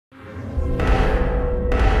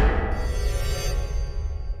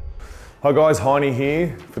Hi guys, Heine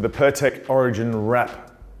here for the Pirtek Origin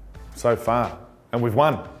wrap so far. And we've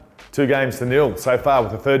won 2-0 so far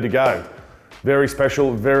with a third to go. Very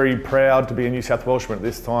special, very proud to be a New South Welshman at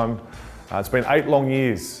this time. It's been 8 long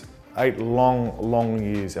years, 8 long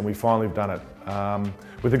years, and we finally have done it.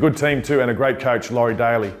 With a good team too, and a great coach, Laurie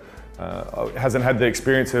Daly. Hasn't had the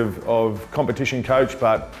experience of competition coach,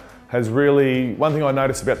 but has really, one thing I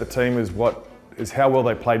noticed about the team is how well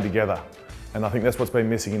they played together. And I think that's what's been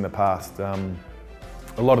missing in the past. A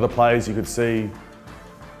lot of the players you could see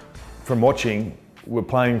from watching were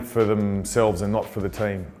playing for themselves and not for the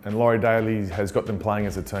team. And Laurie Daly has got them playing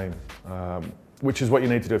as a team, which is what you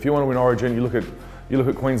need to do. If you want to win Origin, you look at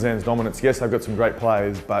Queensland's dominance. Yes, they've got some great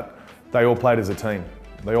players, but they all played as a team.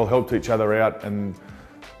 They all helped each other out, and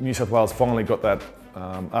New South Wales finally got that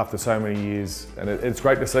after so many years. And it's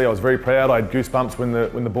great to see. I was very proud. I had goosebumps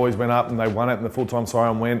when the boys went up and they won it and the full-time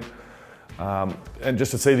siren went. And just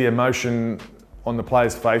to see the emotion on the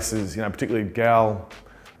players' faces, particularly Gal,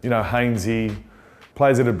 Hainsey,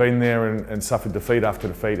 players that have been there and suffered defeat after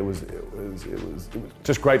defeat, it was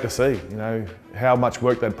just great to see, how much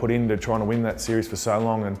work they'd put into trying to win that series for so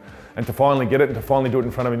long and to finally get it and to finally do it in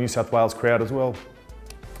front of a New South Wales crowd as well.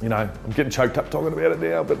 I'm getting choked up talking about it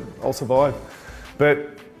now, but I'll survive.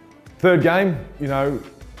 But third game,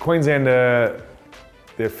 Queensland,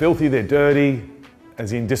 they're filthy, they're dirty,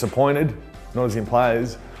 as in disappointed, not as in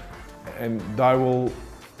players, and they will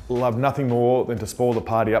love nothing more than to spoil the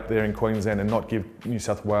party up there in Queensland and not give New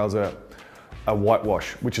South Wales a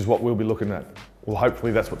whitewash, which is what we'll be looking at. Well,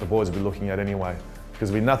 hopefully that's what the boys will be looking at anyway, because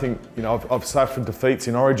there'll be nothing, I've suffered defeats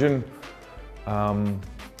in Origin,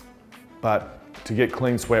 but to get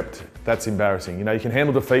clean swept, that's embarrassing. You can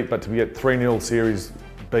handle defeat, but to get 3-0 series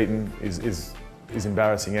beaten is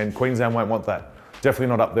embarrassing, and Queensland won't want that.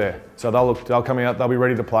 Definitely not up there. So they'll come out, they'll be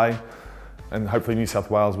ready to play, and hopefully New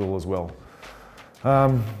South Wales will as well.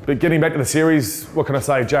 But getting back to the series, what can I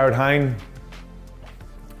say? Jared Hayne,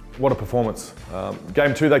 what a performance.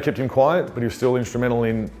 Game 2, they kept him quiet, but he was still instrumental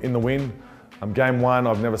in the win. Game 1,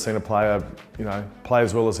 I've never seen a player, play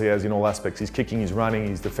as well as he has in all aspects. His kicking, his running,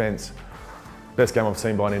 his defence. Best game I've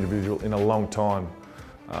seen by an individual in a long time.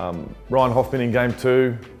 Ryan Hoffman in Game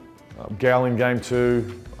 2, Gal in Game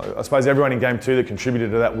 2. I suppose everyone in Game 2 that contributed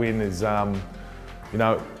to that win is,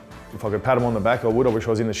 if I could pat them on the back, I would. I wish I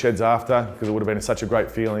was in the sheds after, because it would have been such a great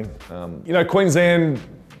feeling. Queensland,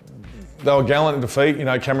 they were gallant in defeat.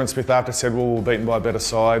 Cameron Smith after said, well, we're beaten by a better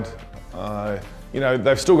side.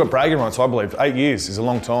 They've still got bragging rights, I believe. 8 years is a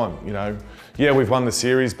long time, Yeah, we've won the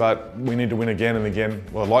series, but we need to win again and again.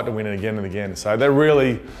 Well, I'd like to win it again and again. So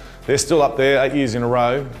they're still up there, 8 years in a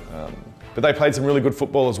row. But they played some really good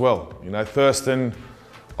football as well. Thurston,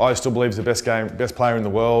 I still believe is the best player in the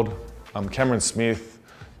world. Cameron Smith,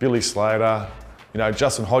 Billy Slater,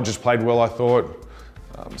 Justin Hodges played well, I thought.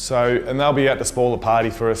 And they'll be out to spoil the party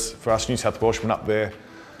for us New South Welshmen up there.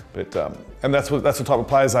 But and that's the type of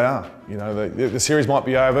players they are. The series might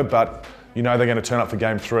be over, but they're going to turn up for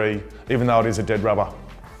Game 3, even though it is a dead rubber.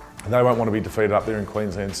 They won't want to be defeated up there in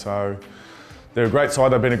Queensland. So they're a great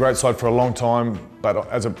side. They've been a great side for a long time. But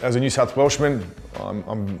as a New South Welshman,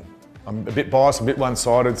 I'm a bit biased, a bit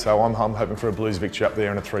one-sided. So I'm hoping for a Blues victory up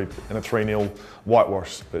there and a 3-0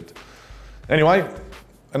 whitewash. But anyway,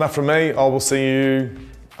 enough from me. I will see you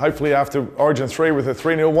hopefully after Origin 3 with a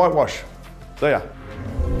 3-0 whitewash. See ya.